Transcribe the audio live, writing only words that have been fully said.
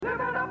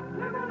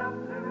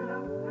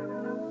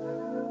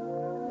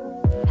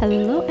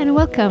Hello and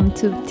welcome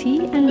to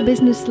Tea and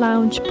Business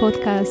Lounge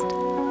podcast,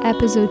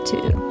 episode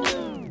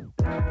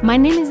 2. My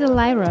name is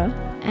Elira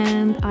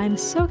and I'm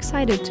so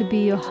excited to be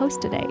your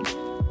host today.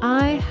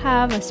 I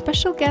have a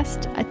special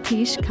guest,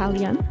 Atish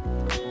Kalyan,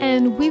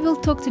 and we will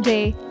talk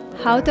today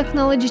how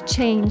technology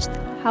changed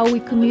how we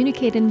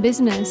communicate in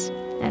business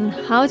and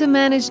how to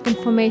manage the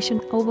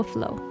information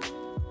overflow.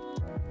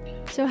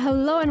 So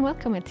hello and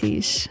welcome,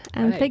 Atish,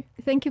 and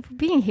thank you for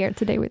being here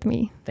today with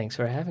me. Thanks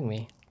for having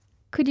me.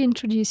 Could you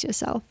introduce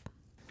yourself?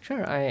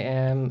 Sure, I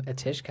am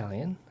Atish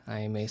Kalyan. I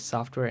am a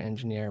software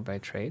engineer by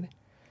trade.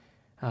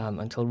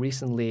 Until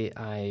recently,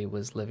 I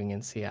was living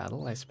in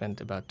Seattle. I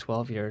spent about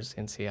 12 years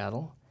in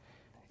Seattle.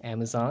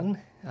 Amazon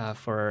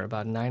for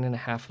about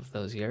 9.5 of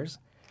those years,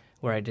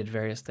 where I did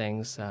various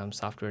things,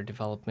 software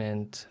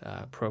development,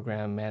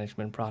 program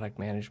management, product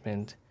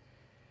management.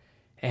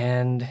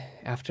 And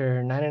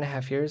after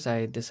 9.5 years,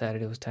 I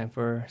decided it was time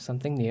for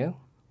something new.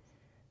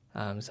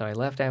 So I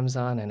left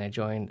Amazon and I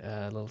joined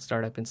a little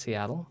startup in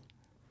Seattle.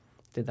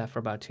 Did that for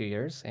about 2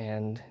 years.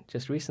 And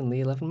just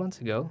recently, 11 months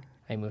ago,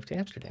 I moved to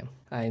Amsterdam.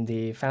 I'm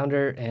the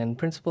founder and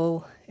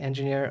principal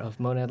engineer of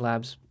Monad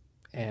Labs,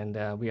 and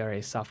we are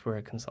a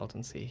software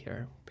consultancy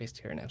based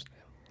here in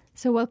Amsterdam.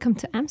 So welcome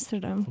to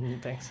Amsterdam.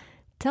 Thanks.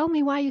 Tell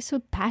me why you're so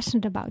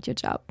passionate about your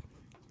job.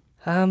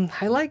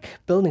 I like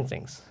building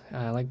things.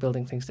 I like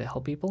building things to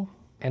help people.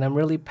 And I'm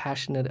really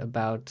passionate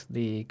about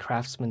the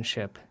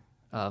craftsmanship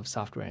of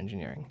software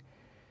engineering.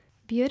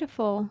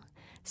 Beautiful.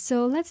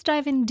 So let's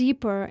dive in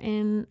deeper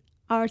in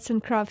arts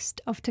and crafts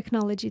of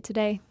technology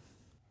today.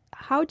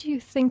 How do you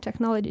think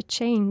technology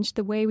changed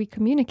the way we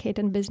communicate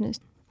in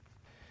business?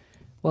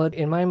 Well,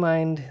 in my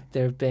mind,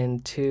 there have been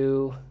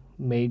two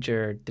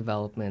major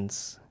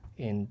developments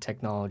in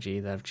technology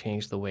that have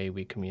changed the way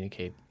we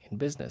communicate in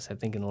business, I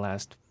think in the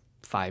last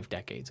 5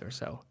 decades or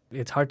so.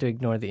 It's hard to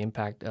ignore the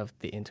impact of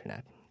the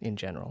internet in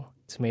general.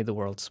 It's made the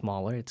world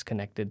smaller. It's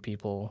connected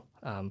people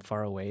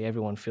far away.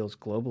 Everyone feels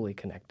globally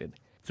connected.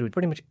 Through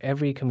pretty much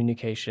every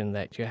communication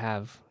that you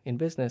have in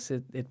business,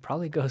 it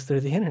probably goes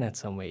through the internet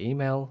some way.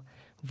 Email,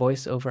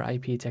 voice over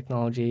IP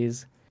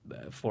technologies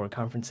for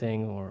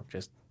conferencing or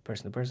just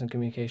person-to-person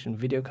communication,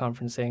 video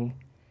conferencing.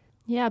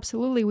 Yeah,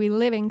 absolutely. We're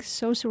living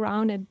so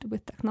surrounded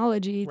with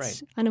technology.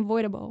 It's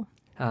unavoidable.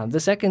 The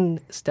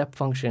second step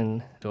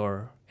function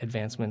or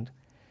advancement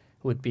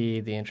would be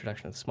the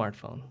introduction of the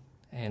smartphone.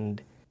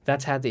 And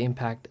that's had the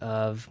impact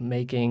of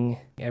making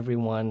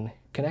everyone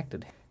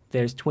connected.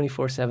 There's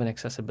 24/7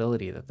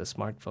 accessibility that the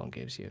smartphone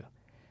gives you.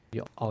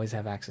 You always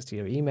have access to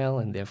your email,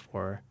 and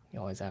therefore you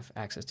always have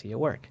access to your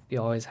work.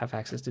 You always have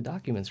access to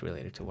documents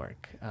related to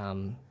work.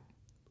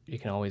 You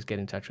can always get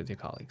in touch with your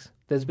colleagues.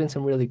 There's been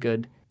some really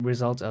good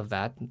results of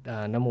that.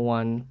 Number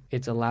one,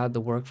 it's allowed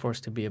the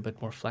workforce to be a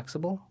bit more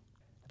flexible.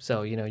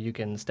 So, you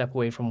can step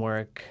away from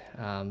work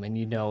and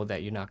you know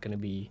that you're not going to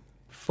be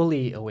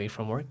fully away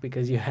from work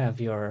because you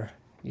have your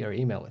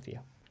email with you.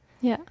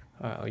 Yeah.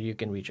 Or you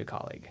can reach a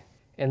colleague.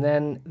 And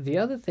then the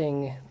other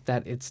thing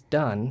that it's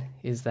done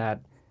is that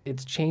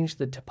it's changed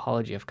the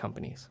topology of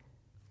companies.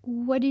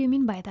 What do you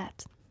mean by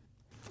that?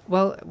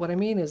 Well, what I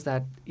mean is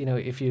that,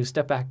 if you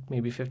step back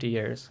maybe 50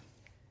 years,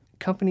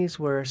 companies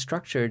were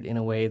structured in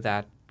a way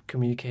that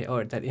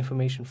that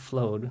information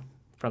flowed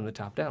from the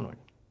top downward.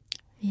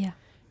 Yeah.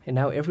 And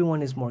now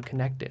everyone is more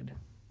connected.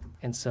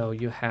 And so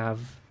you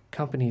have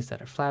companies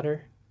that are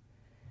flatter.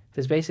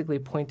 There's basically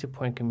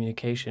point-to-point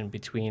communication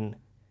between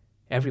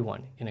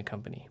everyone in a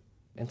company.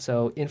 And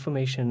so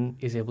information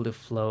is able to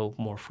flow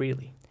more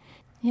freely.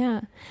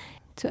 Yeah,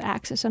 to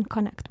access and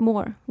connect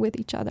more with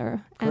each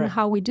other. Correct. And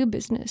how we do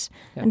business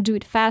and do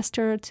it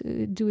faster,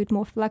 to do it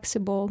more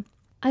flexible.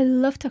 I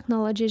love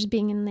technology as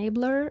being an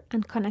enabler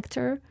and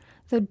connector,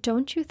 though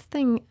don't you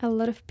think a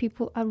lot of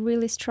people are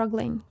really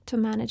struggling to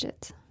manage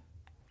it?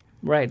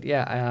 Right,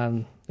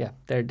 yeah.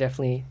 There are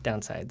definitely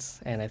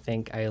downsides, and I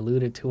think I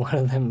alluded to one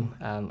of them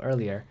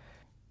earlier.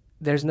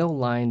 There's no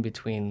line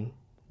between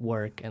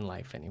work and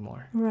life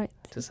anymore, right?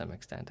 To some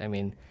extent. I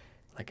mean,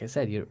 like I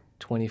said, you're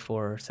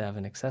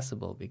 24/7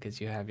 accessible because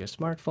you have your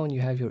smartphone,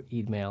 you have your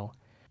email.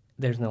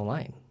 There's no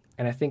line.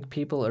 And I think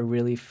people are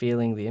really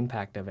feeling the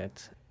impact of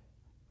it.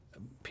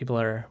 People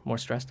are more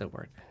stressed at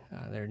work.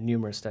 There are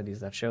numerous studies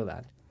that show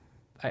that.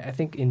 I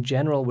think in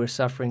general, we're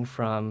suffering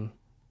from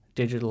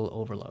digital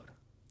overload.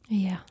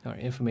 Yeah. Or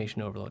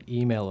information overload,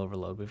 email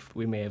overload.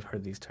 We may have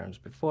heard these terms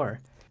before.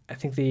 I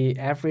think the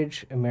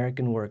average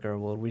American worker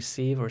will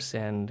receive or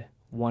send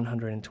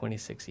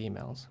 126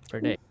 emails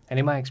per day. And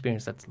in my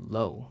experience, that's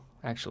low,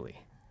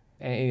 actually.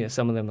 And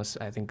some of them,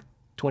 I think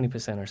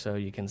 20% or so,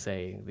 you can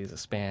say these are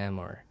spam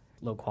or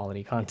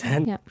low-quality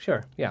content. Yeah.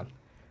 Sure, yeah.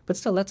 But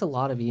still, that's a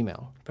lot of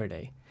email per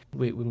day.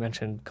 We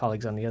mentioned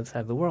colleagues on the other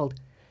side of the world.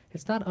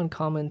 It's not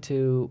uncommon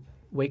to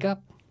wake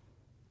up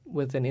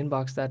with an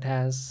inbox that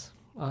has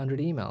 100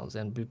 emails,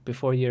 and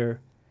before you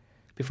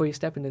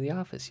step into the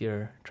office,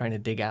 you're trying to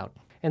dig out.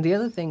 And the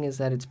other thing is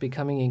that it's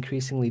becoming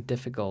increasingly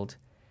difficult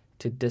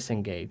to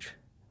disengage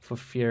for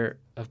fear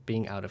of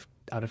being out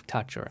of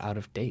touch or out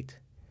of date,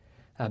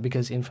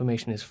 because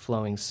information is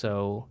flowing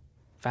so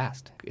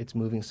fast. It's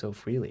moving so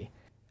freely.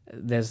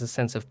 There's a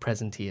sense of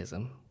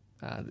presenteeism,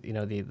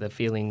 the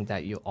feeling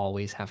that you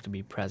always have to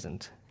be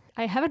present.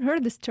 I haven't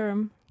heard this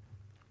term.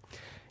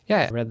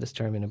 Yeah, I read this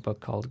term in a book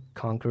called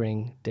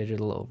Conquering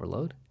Digital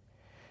Overload.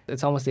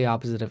 It's almost the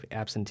opposite of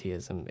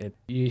absenteeism.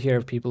 You hear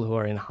of people who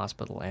are in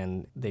hospital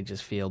and they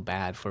just feel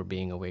bad for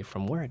being away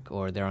from work,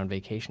 or they're on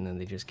vacation and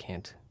they just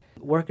can't.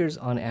 Workers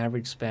on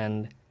average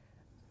spend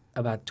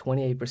about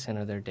 28%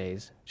 of their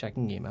days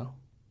checking email,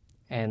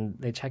 and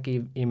they check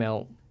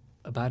email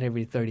about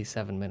every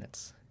 37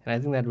 minutes. And I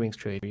think that rings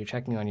true. You're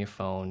checking on your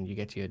phone, you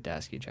get to your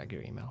desk, you check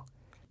your email.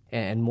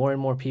 And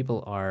more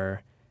people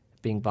are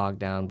being bogged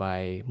down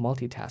by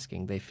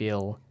multitasking. They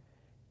feel,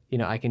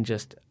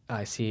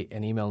 I see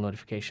an email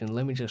notification,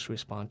 let me just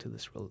respond to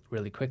this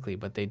really quickly,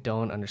 but they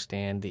don't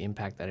understand the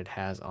impact that it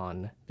has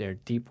on their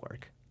deep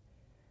work.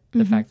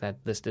 The fact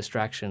that this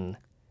distraction,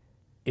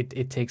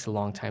 it takes a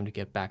long time to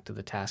get back to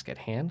the task at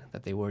hand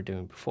that they were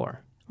doing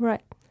before.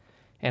 Right.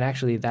 And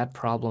actually that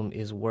problem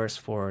is worse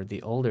for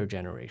the older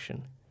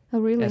generation. Oh,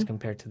 really? As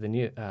compared to the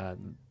new,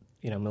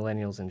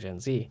 millennials and Gen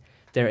Z.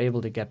 They're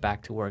able to get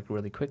back to work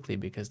really quickly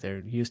because they're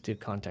used to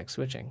context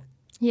switching.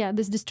 Yeah,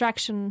 this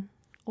distraction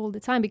all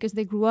the time because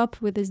they grew up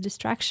with this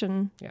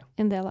distraction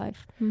in their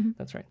life. Mm-hmm.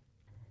 That's right.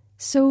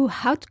 So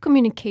how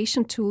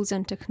communication tools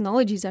and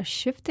technologies are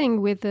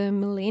shifting with the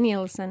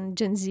millennials and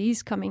Gen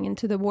Zs coming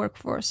into the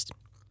workforce?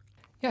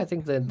 Yeah, I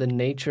think the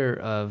nature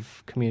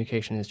of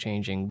communication is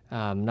changing.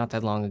 Not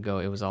that long ago,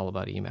 it was all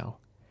about email.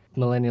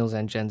 Millennials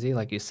and Gen Z,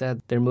 like you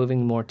said, they're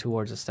moving more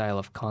towards a style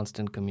of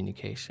constant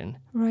communication.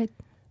 Right.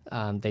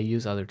 They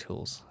use other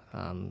tools,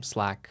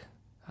 Slack,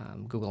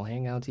 Google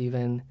Hangouts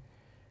even,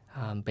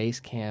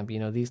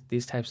 Basecamp,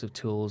 these types of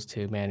tools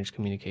to manage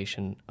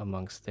communication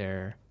amongst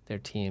their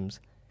teams.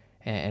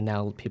 And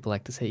now people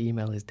like to say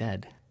email is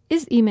dead.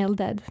 Is email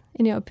dead,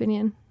 in your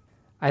opinion?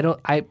 I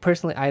don't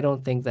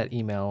think that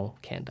email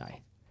can die.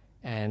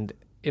 And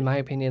in my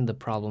opinion, the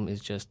problem is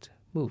just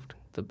moved.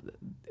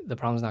 The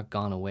problem's not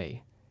gone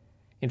away.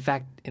 In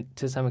fact,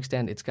 to some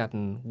extent, it's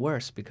gotten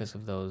worse because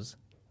of those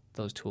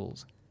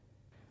tools.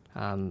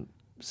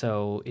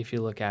 So if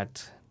you look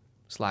at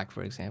Slack,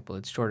 for example,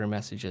 it's shorter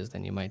messages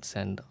than you might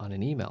send on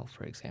an email,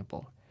 for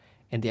example.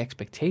 And the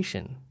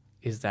expectation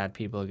is that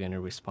people are going to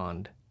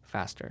respond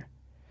faster.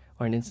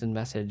 Or an instant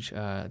message,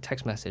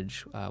 text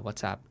message,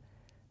 WhatsApp,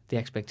 the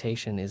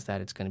expectation is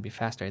that it's going to be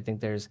faster. I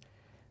think there's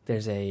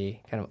a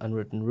kind of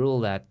unwritten rule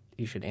that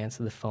you should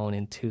answer the phone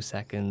in 2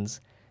 seconds.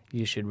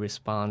 You should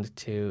respond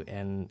to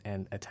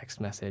a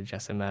text message,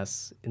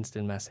 SMS,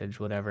 instant message,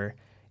 whatever,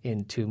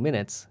 in 2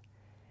 minutes.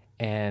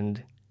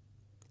 And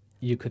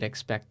you could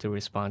expect to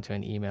respond to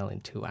an email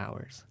in 2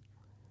 hours.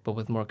 But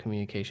with more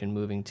communication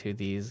moving to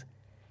these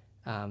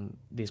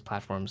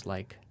platforms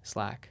like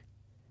Slack,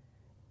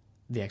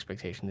 the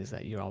expectation is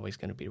that you're always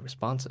going to be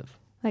responsive.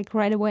 Like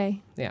right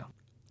away. Yeah.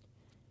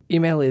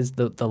 Email is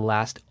the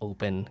last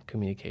open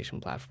communication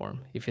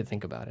platform, if you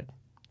think about it.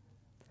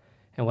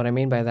 And what I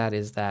mean by that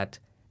is that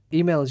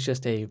email is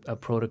just a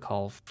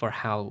protocol for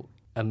how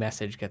a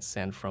message gets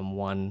sent from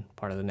one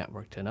part of the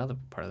network to another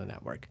part of the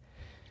network.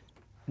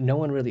 No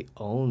one really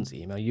owns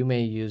email. You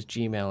may use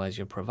Gmail as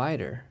your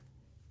provider,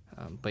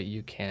 but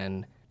you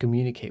can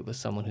communicate with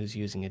someone who's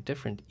using a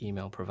different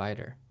email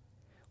provider.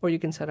 Or you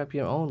can set up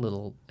your own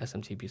little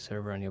SMTP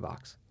server on your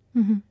box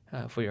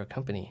for your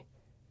company.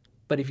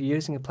 But if you're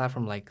using a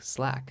platform like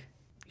Slack,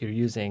 you're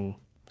using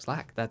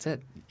Slack. That's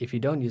it. If you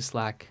don't use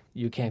Slack,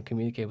 you can't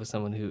communicate with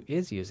someone who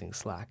is using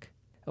Slack.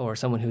 Or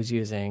someone who's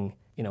using,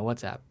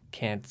 WhatsApp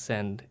can't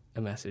send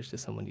a message to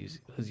someone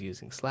who's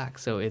using Slack.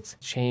 So it's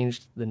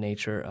changed the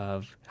nature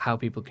of how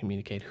people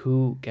communicate,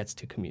 who gets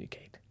to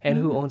communicate, and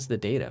who owns the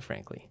data,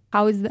 frankly.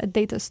 How is that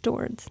data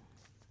stored?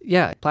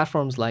 Yeah,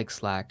 platforms like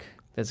Slack,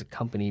 there's a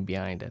company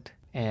behind it.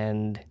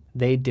 And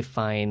they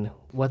define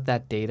what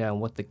that data and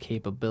what the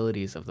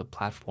capabilities of the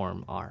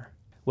platform are.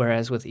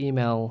 Whereas with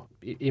email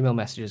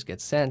messages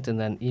get sent, and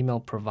then email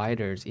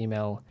providers,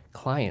 email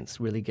clients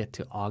really get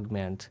to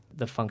augment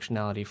the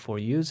functionality for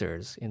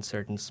users in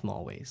certain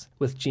small ways.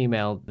 With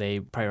Gmail, they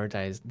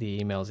prioritize the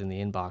emails in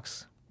the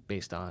inbox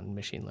based on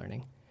machine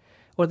learning.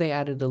 Or they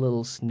added a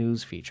little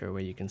snooze feature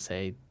where you can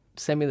say,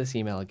 send me this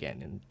email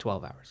again in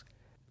 12 hours.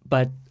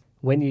 But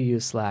when you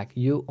use Slack,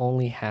 you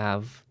only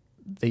have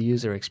the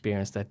user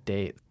experience that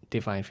they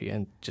define for you,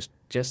 and just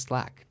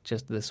Slack,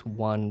 just this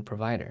one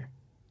provider.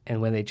 And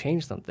when they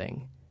change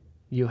something,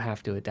 you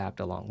have to adapt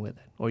along with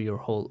it, or your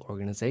whole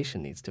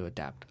organization needs to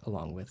adapt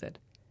along with it.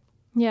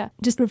 Yeah,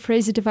 just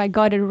rephrase it if I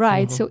got it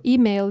right. So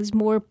email is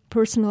more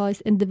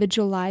personalized,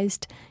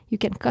 individualized. You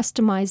can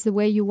customize the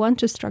way you want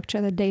to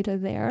structure the data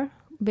there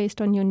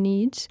based on your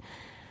needs.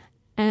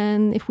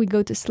 And if we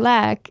go to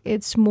Slack,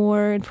 it's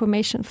more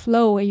information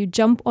flow where you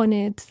jump on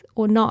it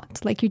or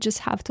not. Like you just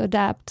have to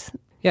adapt.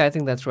 Yeah, I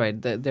think that's right.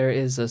 There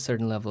is a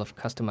certain level of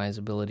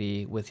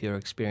customizability with your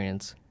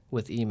experience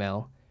with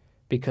email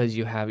because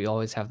you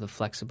always have the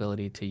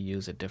flexibility to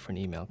use a different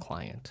email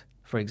client.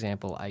 For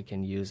example, I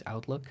can use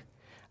Outlook.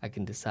 I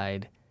can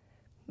decide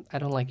I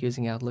don't like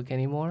using Outlook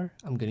anymore.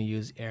 I'm going to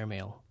use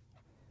Airmail.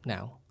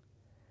 now.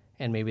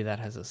 And maybe that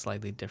has a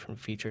slightly different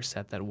feature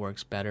set that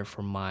works better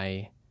for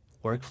my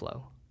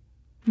workflow,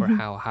 for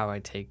how I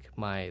take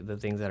the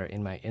things that are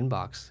in my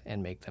inbox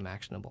and make them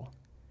actionable.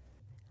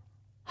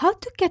 How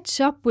to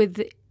catch up with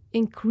the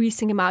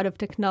increasing amount of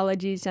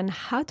technologies and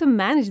how to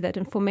manage that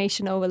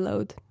information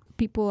overload?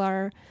 People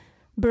are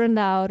burned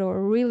out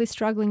or really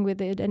struggling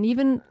with it and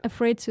even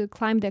afraid to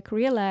climb their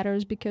career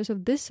ladders because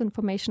of this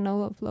information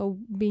overflow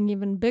being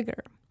even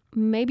bigger.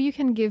 Maybe you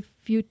can give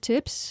few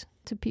tips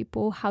to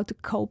people how to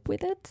cope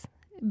with it,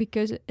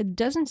 because it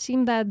doesn't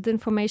seem that the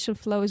information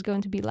flow is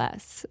going to be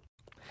less.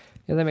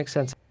 Yeah, that makes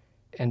sense.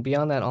 And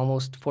beyond that,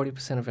 almost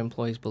 40% of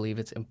employees believe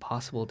it's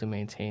impossible to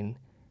maintain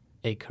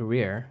a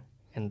career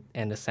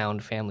and a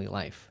sound family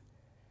life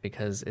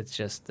because it's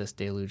just this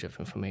deluge of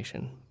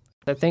information.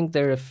 I think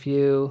there are a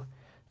few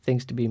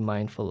things to be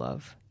mindful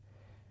of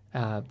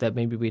that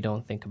maybe we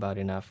don't think about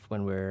enough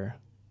when we're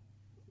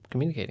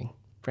communicating,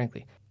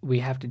 frankly. We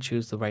have to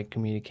choose the right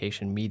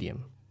communication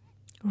medium.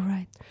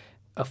 Right.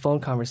 A phone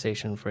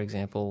conversation, for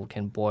example,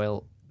 can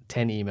boil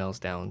 10 emails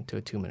down to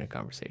a 2-minute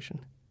conversation.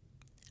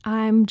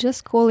 I'm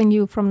just calling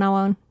you from now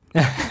on.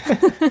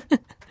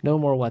 No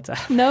more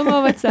WhatsApp. No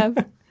more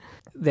WhatsApp.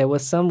 There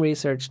was some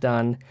research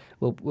done,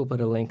 we'll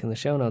put a link in the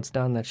show notes,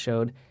 done that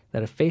showed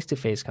that a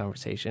face-to-face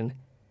conversation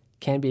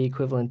can be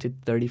equivalent to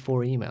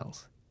 34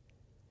 emails.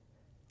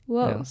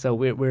 Whoa. You know, so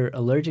we're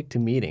allergic to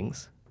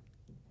meetings,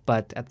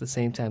 but at the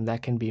same time,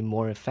 that can be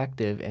more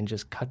effective and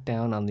just cut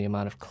down on the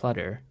amount of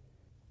clutter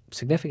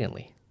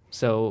significantly.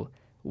 So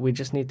we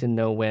just need to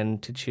know when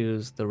to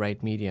choose the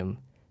right medium.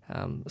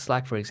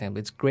 Slack, for example,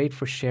 it's great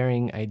for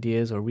sharing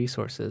ideas or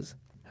resources,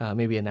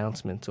 maybe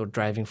announcements or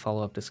driving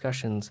follow-up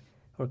discussions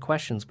or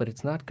questions, but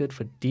it's not good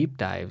for deep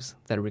dives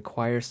that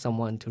require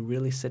someone to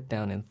really sit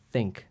down and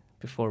think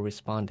before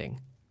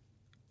responding.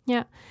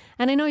 Yeah.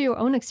 And I know your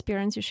own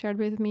experience you shared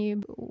with me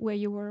where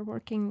you were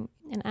working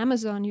in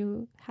Amazon.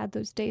 You had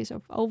those days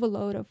of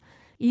overload of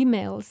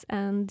emails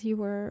and you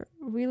were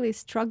really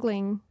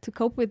struggling to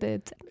cope with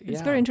it.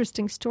 It's a very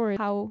interesting story.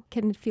 How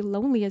can it feel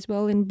lonely as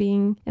well in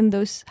being in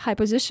those high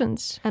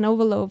positions and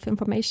overload of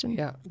information?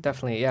 Yeah,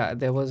 definitely. Yeah,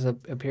 there was a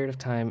period of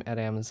time at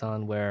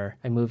Amazon where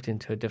I moved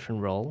into a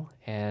different role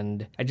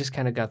and I just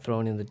kind of got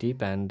thrown in the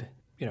deep end.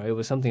 You know, it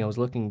was something I was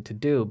looking to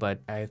do,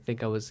 but I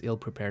think I was ill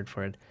prepared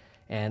for it.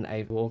 And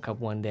I woke up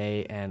one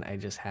day and I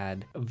just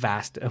had a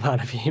vast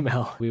amount of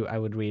email. I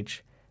would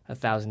reach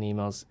 1,000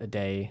 emails a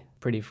day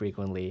pretty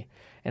frequently.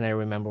 And I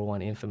remember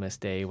one infamous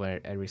day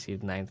where I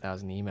received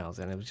 9,000 emails,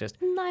 and it was just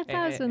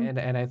 9,000.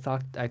 And I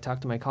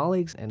talked to my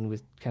colleagues and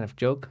would kind of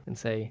joke and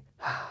say,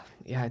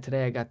 yeah,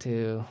 today I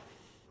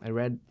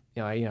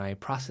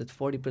processed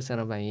 40%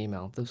 of my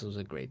email. This was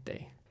a great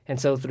day. And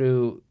so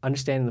through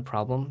understanding the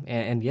problem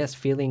and yes,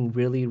 feeling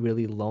really,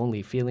 really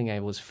lonely, feeling I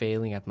was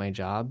failing at my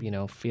job,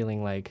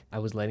 feeling like I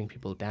was letting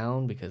people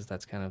down because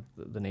that's kind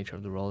of the nature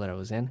of the role that I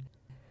was in,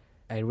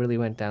 I really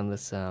went down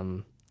this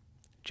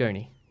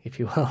journey, if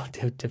you will,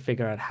 to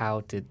figure out how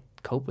to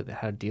cope with it,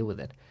 how to deal with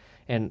it.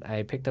 And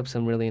I picked up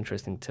some really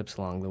interesting tips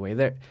along the way.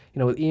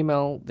 With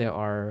email, there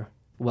are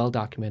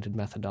well-documented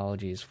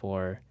methodologies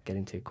for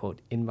getting to,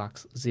 quote,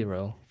 inbox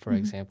zero, for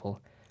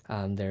example.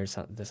 There's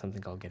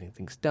something called getting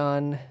things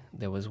done.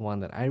 There was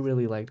one that I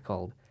really liked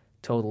called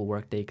total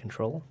workday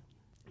control.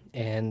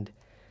 And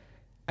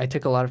I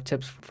took a lot of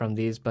tips from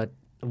these, but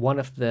one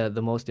of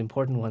the most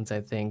important ones,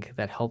 I think,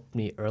 that helped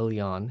me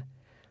early on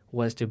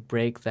was to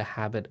break the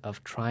habit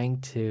of trying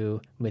to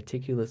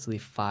meticulously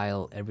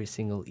file every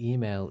single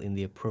email in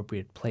the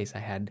appropriate place.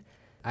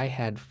 I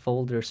had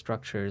folder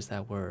structures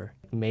that were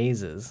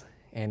mazes,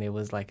 and it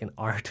was like an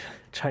art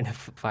trying to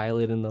file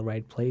it in the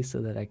right place so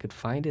that I could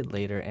find it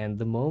later. And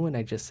the moment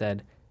I just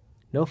said,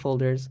 no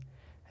folders,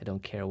 I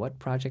don't care what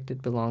project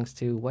it belongs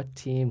to, what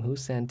team, who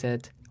sent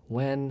it,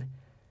 when,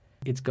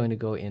 it's going to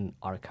go in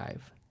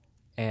archive.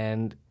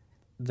 And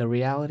the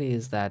reality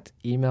is that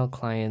email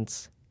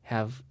clients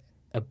have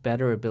a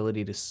better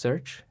ability to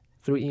search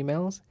through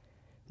emails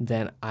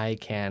than I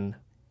can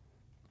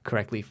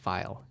correctly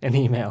file an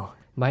email.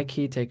 My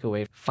key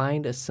takeaway,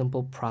 find a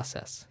simple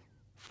process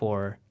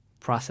for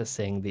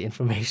processing the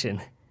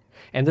information.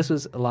 And this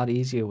was a lot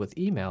easier with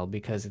email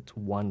because it's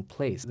one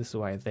place. This is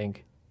why I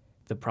think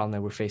the problem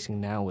that we're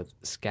facing now with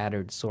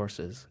scattered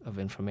sources of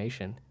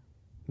information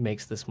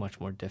makes this much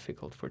more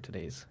difficult for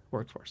today's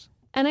workforce.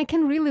 And I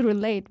can really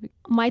relate.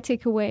 My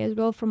takeaway as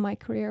well from my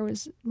career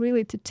was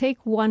really to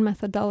take one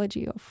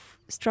methodology of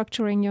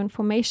structuring your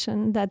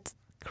information that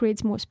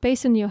creates more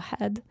space in your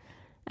head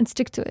and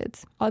stick to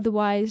it.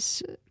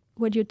 Otherwise,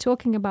 what you're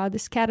talking about, the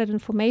scattered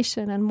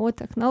information and more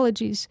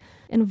technologies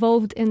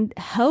involved in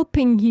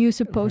helping you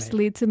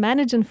supposedly to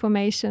manage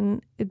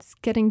information, it's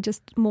getting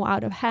just more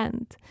out of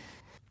hand.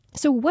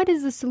 So what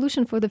is the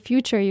solution for the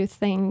future, you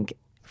think?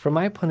 From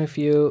my point of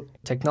view,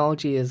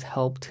 technology has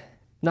helped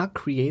not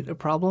create a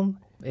problem.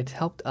 It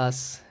helped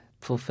us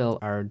fulfill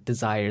our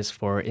desires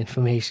for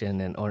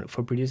information or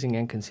for producing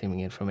and consuming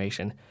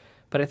information.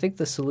 But I think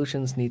the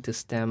solutions need to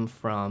stem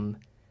from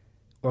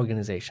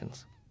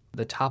organizations.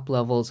 The top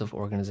levels of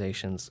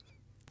organizations,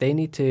 they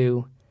need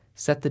to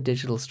set the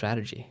digital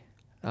strategy.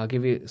 I'll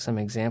give you some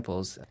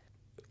examples.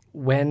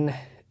 When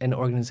an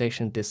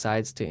organization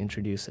decides to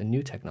introduce a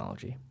new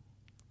technology,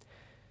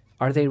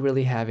 are they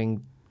really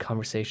having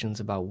conversations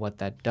about what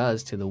that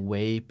does to the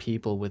way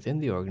people within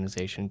the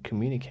organization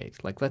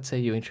communicate? Like, let's say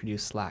you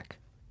introduce Slack.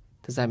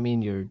 Does that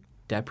mean you're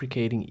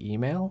deprecating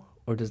email,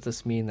 or does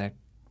this mean that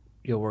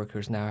your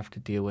workers now have to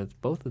deal with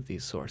both of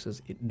these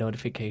sources,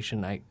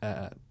 notifications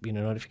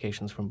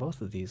from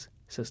both of these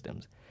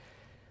systems?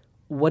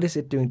 What is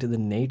it doing to the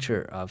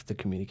nature of the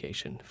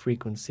communication?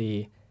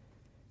 Frequency,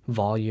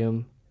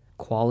 volume,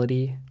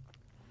 quality?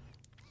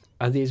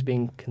 Are these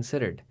being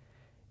considered?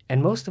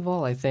 And most of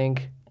all, I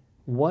think,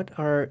 what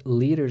are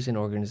leaders in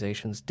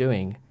organizations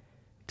doing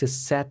to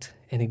set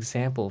an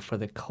example for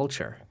the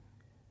culture?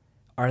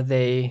 Are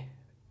they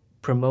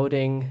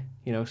promoting,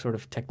 sort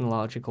of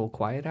technological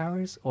quiet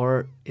hours?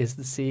 Or is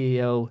the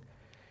CEO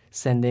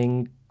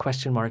sending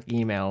question mark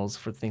emails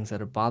for things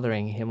that are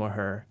bothering him or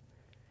her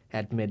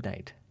at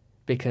midnight?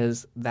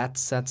 Because that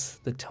sets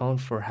the tone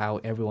for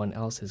how everyone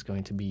else is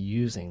going to be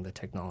using the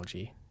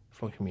technology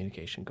for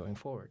communication going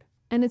forward.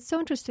 And it's so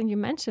interesting you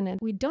mention it.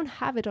 We don't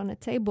have it on a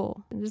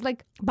table. It's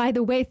like, by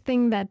the way,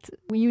 thing that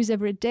we use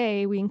every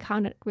day, we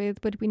encounter it with,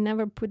 but we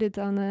never put it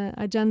on an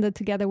agenda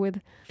together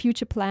with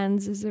future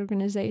plans as an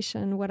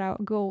organization, what are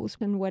our goals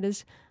and what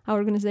is our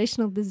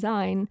organizational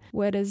design,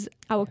 what is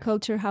our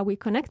culture, how we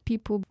connect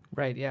people.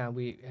 Right, yeah.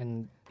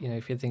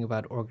 If you think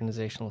about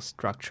organizational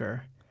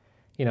structure,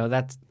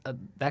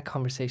 that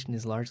conversation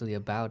is largely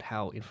about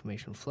how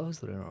information flows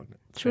through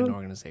an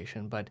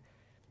organization. But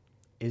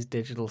is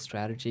digital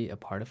strategy a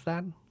part of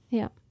that?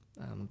 Yeah.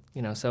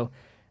 So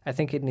I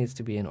think it needs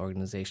to be an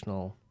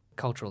organizational,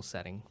 cultural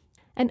setting.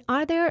 And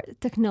are there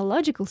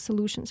technological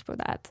solutions for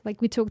that?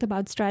 Like we talked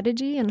about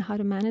strategy and how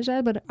to manage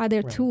that, but are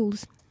there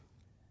tools?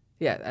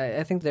 Yeah,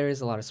 I think there is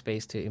a lot of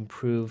space to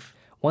improve.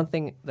 One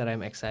thing that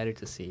I'm excited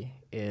to see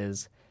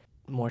is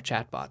more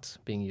chatbots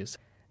being used.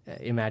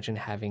 Imagine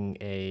having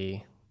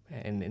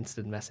an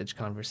instant message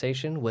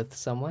conversation with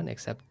someone,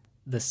 except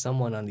the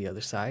someone on the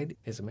other side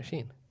is a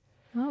machine.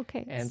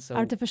 Okay, and so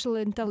artificial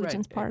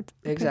intelligence part.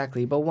 Okay.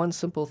 Exactly, but one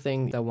simple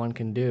thing that one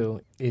can do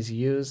is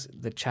use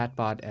the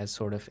chatbot as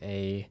sort of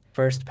a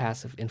first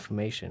pass of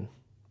information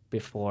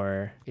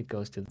before it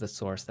goes to the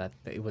source that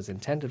it was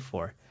intended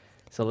for.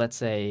 So let's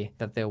say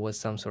that there was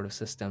some sort of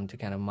system to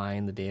kind of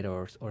mine the data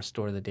or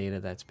store the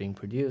data that's being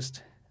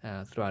produced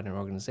throughout an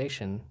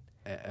organization.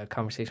 A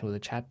conversation with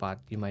a chatbot,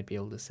 you might be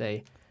able to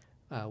say,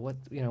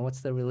 what's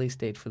the release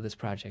date for this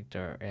project,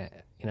 or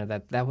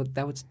that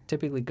would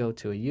typically go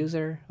to a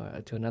user,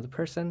 to another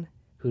person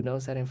who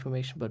knows that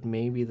information, but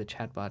maybe the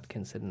chatbot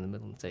can sit in the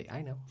middle and say,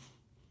 I know.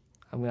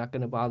 I'm not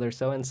going to bother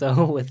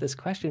so-and-so with this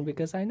question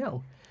because I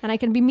know. And I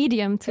can be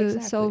medium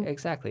to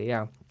Exactly,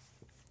 yeah.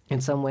 In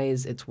some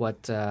ways, it's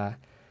what, a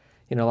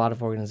lot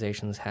of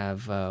organizations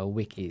have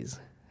wikis,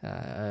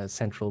 a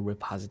central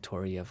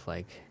repository of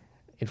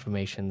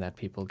information that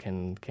people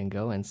can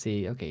go and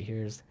see, okay,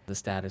 here's the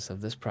status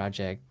of this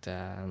project,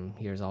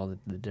 here's all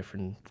the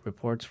different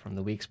reports from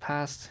the weeks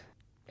past,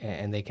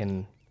 and they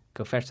can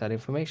go fetch that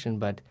information,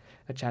 but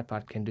a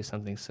chatbot can do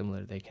something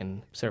similar. They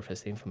can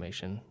surface the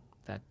information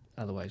that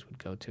otherwise would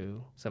go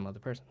to some other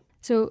person.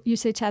 So you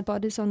say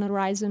chatbot is on the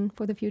horizon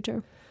for the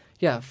future?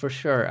 Yeah, for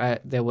sure.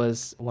 There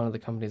was one of the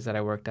companies that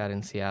I worked at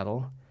in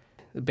Seattle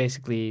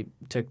basically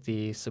took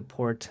the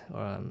support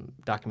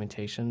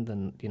documentation,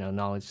 the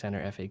Knowledge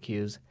Center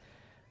FAQs,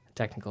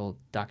 technical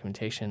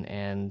documentation,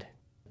 and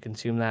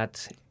consumed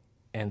that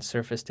and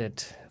surfaced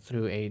it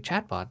through a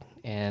chatbot.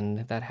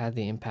 And that had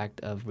the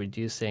impact of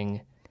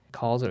reducing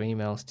calls or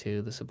emails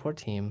to the support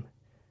team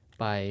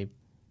by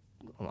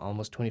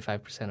almost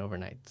 25%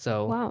 overnight.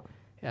 So wow.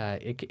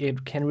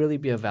 It can really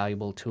be a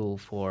valuable tool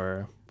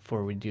for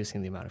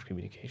reducing the amount of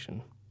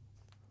communication.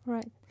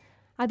 Right.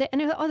 Are there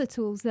any other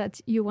tools that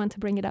you want to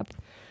bring it up?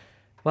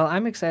 Well,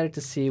 I'm excited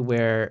to see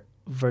where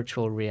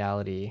virtual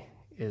reality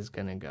is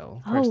going to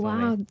go, personally. Oh,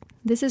 wow.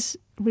 This is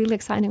a really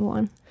exciting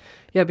one.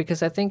 Yeah,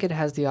 because I think it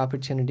has the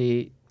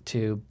opportunity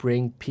to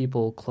bring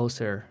people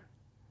closer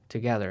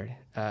together.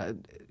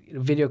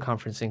 Video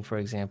conferencing, for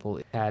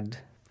example, had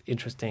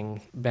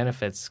interesting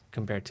benefits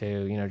compared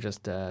to,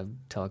 just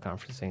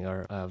teleconferencing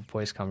or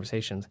voice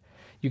conversations.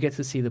 You get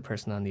to see the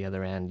person on the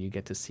other end. You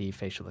get to see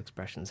facial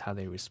expressions, how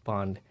they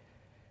respond.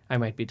 I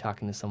might be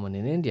talking to someone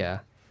in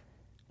India,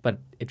 but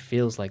it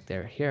feels like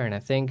they're here. And I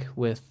think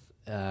with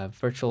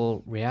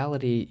virtual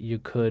reality, you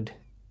could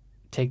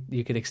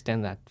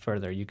extend that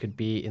further. You could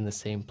be in the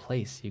same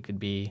place. You could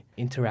be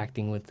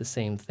interacting with the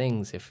same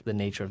things if the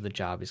nature of the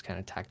job is kind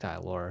of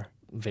tactile or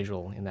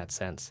visual in that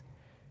sense.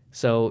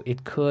 So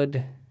it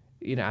could,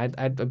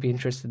 I'd be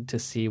interested to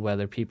see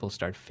whether people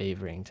start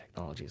favoring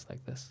technologies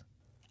like this.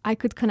 I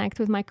could connect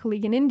with my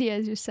colleague in India,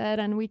 as you said,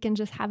 and we can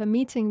just have a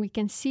meeting. We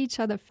can see each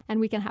other,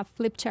 and we can have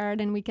flip chart,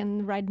 and we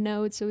can write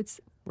notes. So it's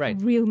a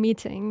real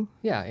meeting.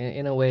 Yeah,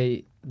 in a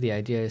way, the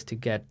idea is to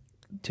get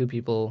two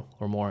people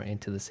or more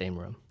into the same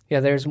room. Yeah,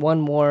 there's one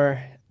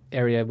more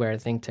area where I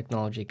think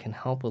technology can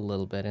help a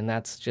little bit, and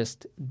that's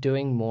just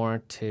doing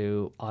more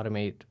to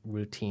automate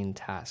routine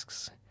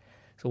tasks.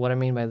 So what I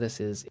mean by this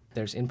is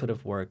there's input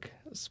of work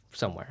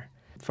somewhere.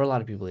 For a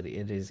lot of people, it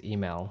is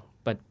email,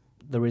 but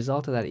the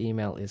result of that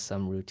email is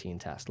some routine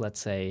task. Let's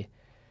say,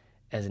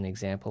 as an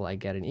example, I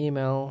get an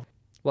email.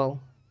 Well,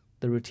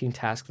 the routine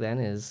task then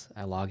is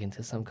I log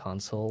into some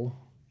console,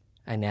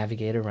 I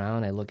navigate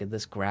around, I look at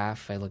this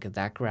graph, I look at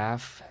that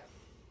graph,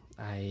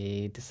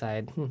 I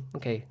decide,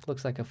 okay,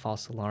 looks like a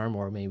false alarm,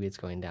 or maybe it's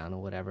going down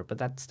or whatever, but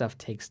that stuff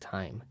takes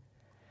time.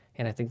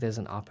 And I think there's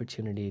an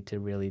opportunity to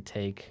really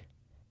take,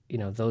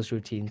 those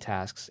routine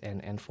tasks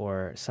and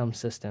for some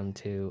system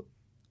to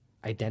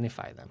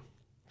identify them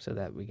so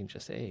that we can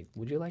just say, hey,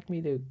 would you like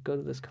me to go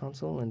to this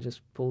console and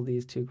just pull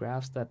these two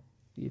graphs that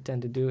you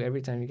tend to do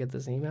every time you get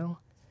this email?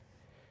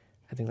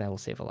 I think that will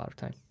save a lot of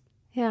time.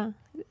 Yeah,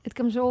 it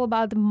comes all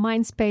about the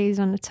mind space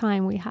and the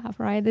time we have,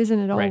 right? Isn't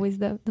it always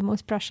the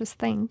most precious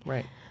thing?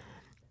 Right.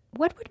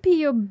 What would be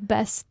your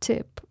best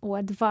tip or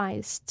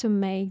advice to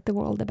make the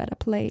world a better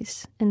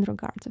place in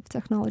regards of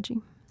technology?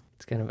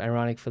 It's kind of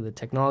ironic for the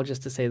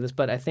technologist to say this,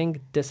 but I think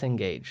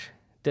disengage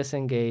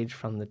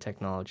from the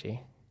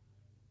technology.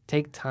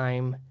 Take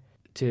time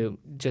to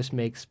just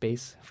make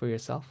space for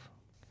yourself.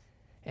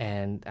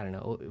 And I don't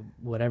know,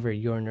 whatever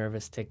your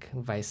nervous tick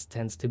vice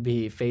tends to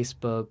be,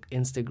 Facebook,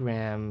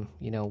 Instagram,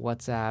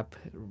 WhatsApp,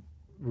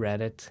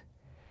 Reddit,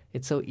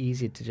 it's so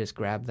easy to just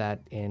grab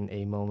that in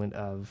a moment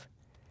of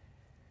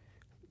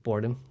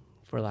boredom,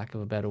 for lack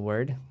of a better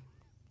word.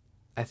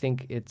 I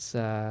think it's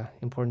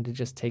important to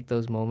just take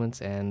those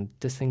moments and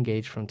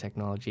disengage from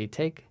technology.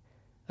 Take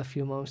a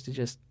few moments to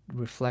just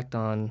reflect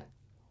on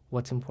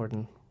what's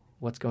important,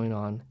 what's going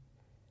on,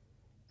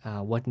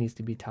 what needs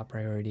to be top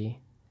priority,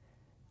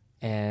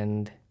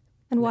 and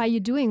why you're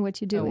doing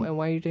what you're doing. And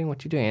why you're doing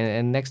what you're doing.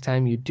 And next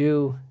time you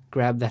do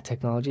grab that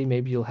technology,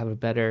 maybe you'll have a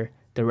better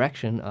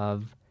direction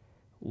of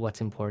what's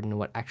important and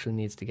what actually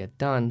needs to get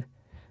done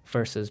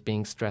versus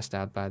being stressed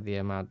out by the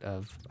amount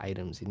of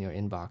items in your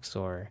inbox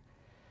or,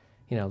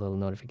 little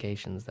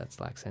notifications that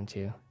Slack sent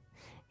you.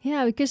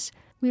 Yeah, because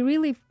we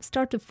really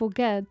start to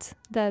forget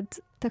that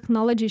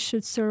technology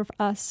should serve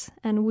us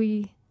and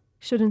we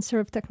shouldn't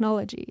serve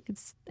technology.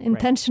 Its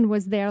intention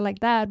was there like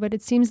that, but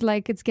it seems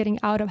like it's getting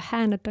out of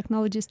hand and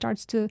technology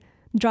starts to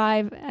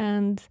drive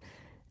and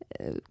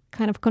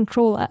kind of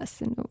control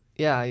us.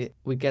 Yeah,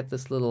 we get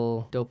this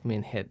little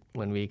dopamine hit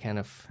when we kind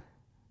of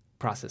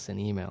process an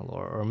email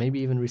or maybe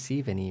even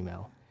receive an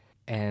email.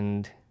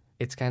 And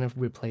it's kind of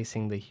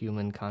replacing the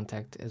human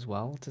contact as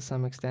well to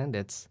some extent.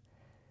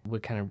 We're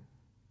kind of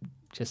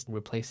just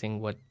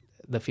replacing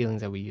the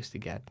feelings that we used to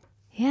get.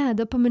 Yeah,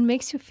 dopamine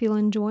makes you feel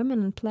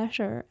enjoyment and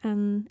pleasure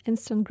and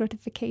instant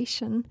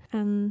gratification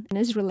and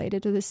is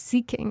related to the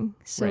seeking.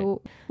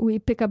 So we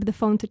pick up the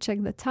phone to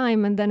check the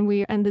time and then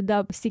we ended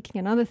up seeking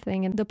another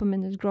thing and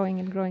dopamine is growing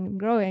and growing and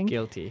growing.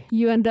 Guilty.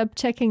 You end up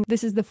checking,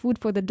 this is the food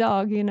for the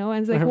dog, and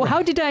it's like, well,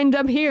 how did I end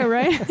up here,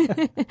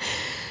 right?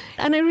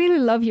 And I really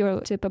love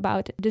your tip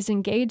about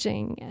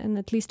disengaging and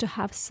at least to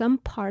have some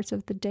parts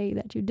of the day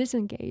that you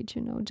disengage,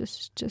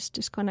 just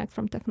disconnect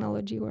from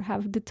technology or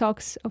have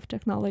detox of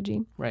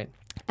technology. Right.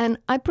 And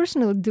I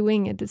personally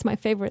doing it. It's my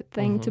favorite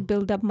thing to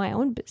build up my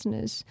own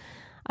business.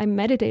 I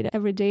meditate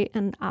every day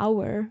an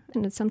hour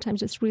and then sometimes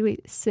just really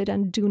sit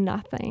and do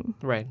nothing.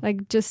 Right.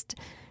 Like just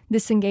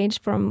disengage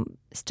from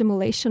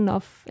stimulation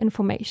of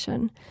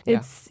information. Yeah.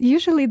 It's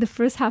usually the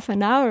first half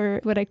an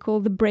hour, what I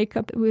call the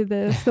breakup with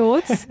the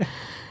thoughts.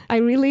 I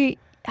really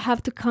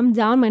have to calm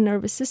down my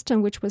nervous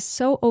system, which was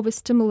so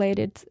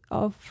overstimulated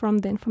from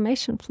the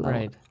information flow.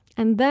 Right.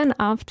 And then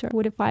after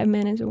 45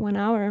 minutes or 1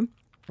 hour,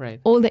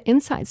 all the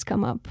insights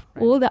come up,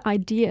 all the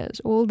ideas,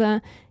 all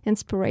the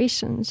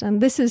inspirations. And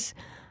this is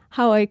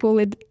how I call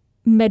it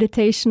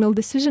meditational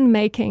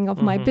decision-making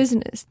of my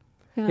business.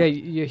 Yeah,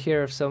 you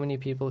hear of so many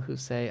people who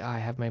say, I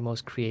have my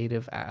most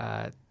creative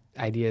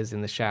ideas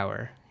in the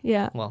shower.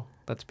 Yeah. Well,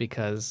 that's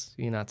because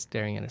you're not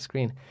staring at a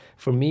screen.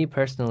 For me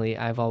personally,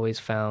 I've always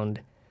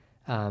found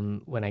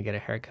when I get a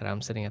haircut,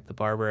 I'm sitting at the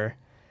barber,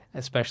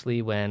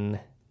 especially when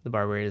the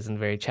barber isn't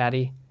very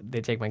chatty. They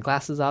take my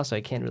glasses off, so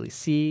I can't really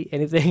see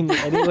anything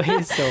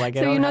anyway. So I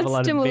don't have a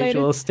lot of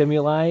visual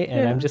stimuli,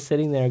 and I'm just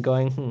sitting there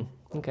going,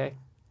 okay.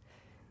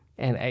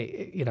 And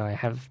I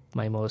have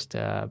my most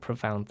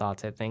profound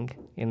thoughts, I think,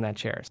 in that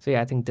chair. So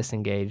yeah, I think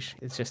disengage.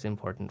 It's just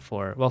important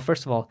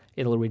first of all,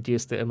 it'll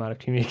reduce the amount of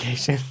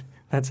communication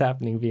that's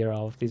happening via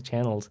all of these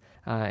channels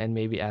and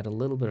maybe add a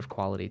little bit of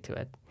quality to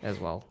it as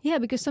well. Yeah,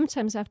 because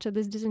sometimes after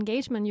this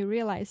disengagement, you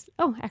realize,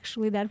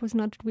 actually, that was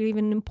not really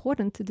even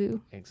important to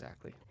do.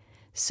 Exactly.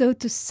 So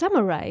to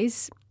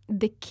summarize,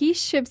 the key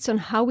shifts on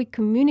how we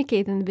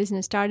communicate in the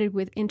business started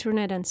with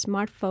internet and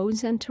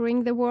smartphones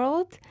entering the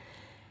world.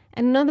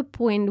 Another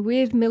point,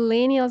 with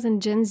millennials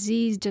and Gen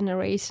Z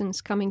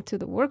generations coming to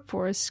the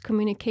workforce,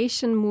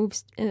 communication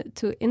moves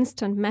to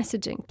instant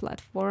messaging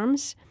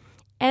platforms,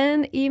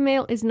 and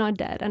email is not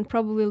dead and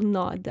probably will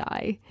not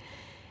die.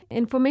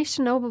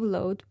 Information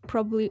overload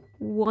probably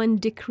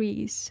won't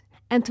decrease,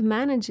 And to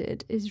manage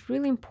it is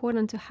really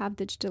important to have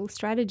digital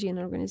strategy in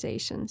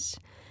organizations.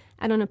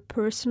 And on a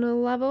personal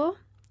level,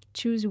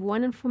 choose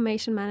one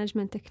information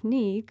management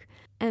technique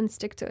and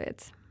stick to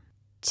it.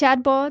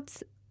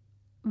 Chatbots,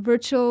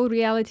 virtual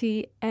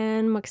reality,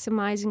 and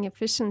maximizing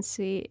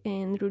efficiency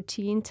in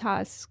routine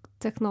task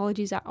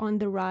technologies are on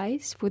the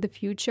rise for the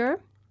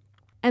future.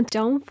 And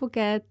don't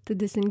forget to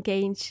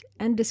disengage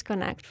and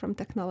disconnect from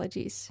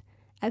technologies,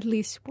 at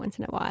least once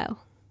in a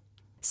while.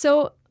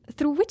 So,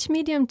 through which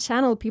medium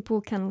channel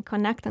people can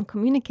connect and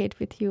communicate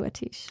with you,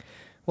 Atish?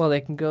 Well,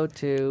 they can go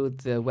to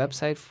the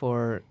website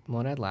for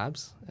Monad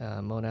Labs,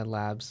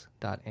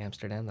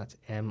 monadlabs.amsterdam. That's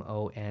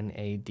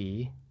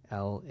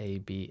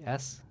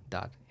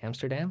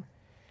MONADLABS.Amsterdam,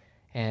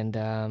 and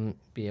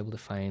be able to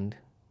find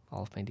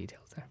all of my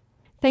details there.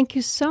 Thank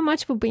you so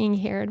much for being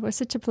here. It was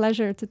such a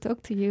pleasure to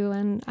talk to you,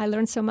 and I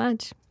learned so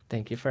much.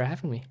 Thank you for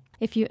having me.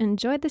 If you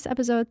enjoyed this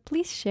episode,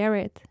 please share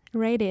it,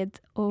 rate it,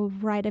 or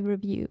write a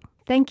review.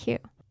 Thank you.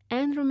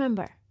 And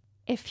remember,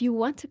 if you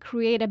want to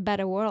create a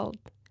better world,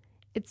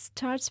 it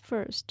starts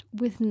first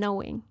with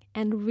knowing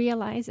and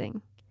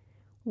realizing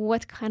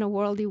what kind of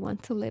world you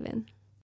want to live in.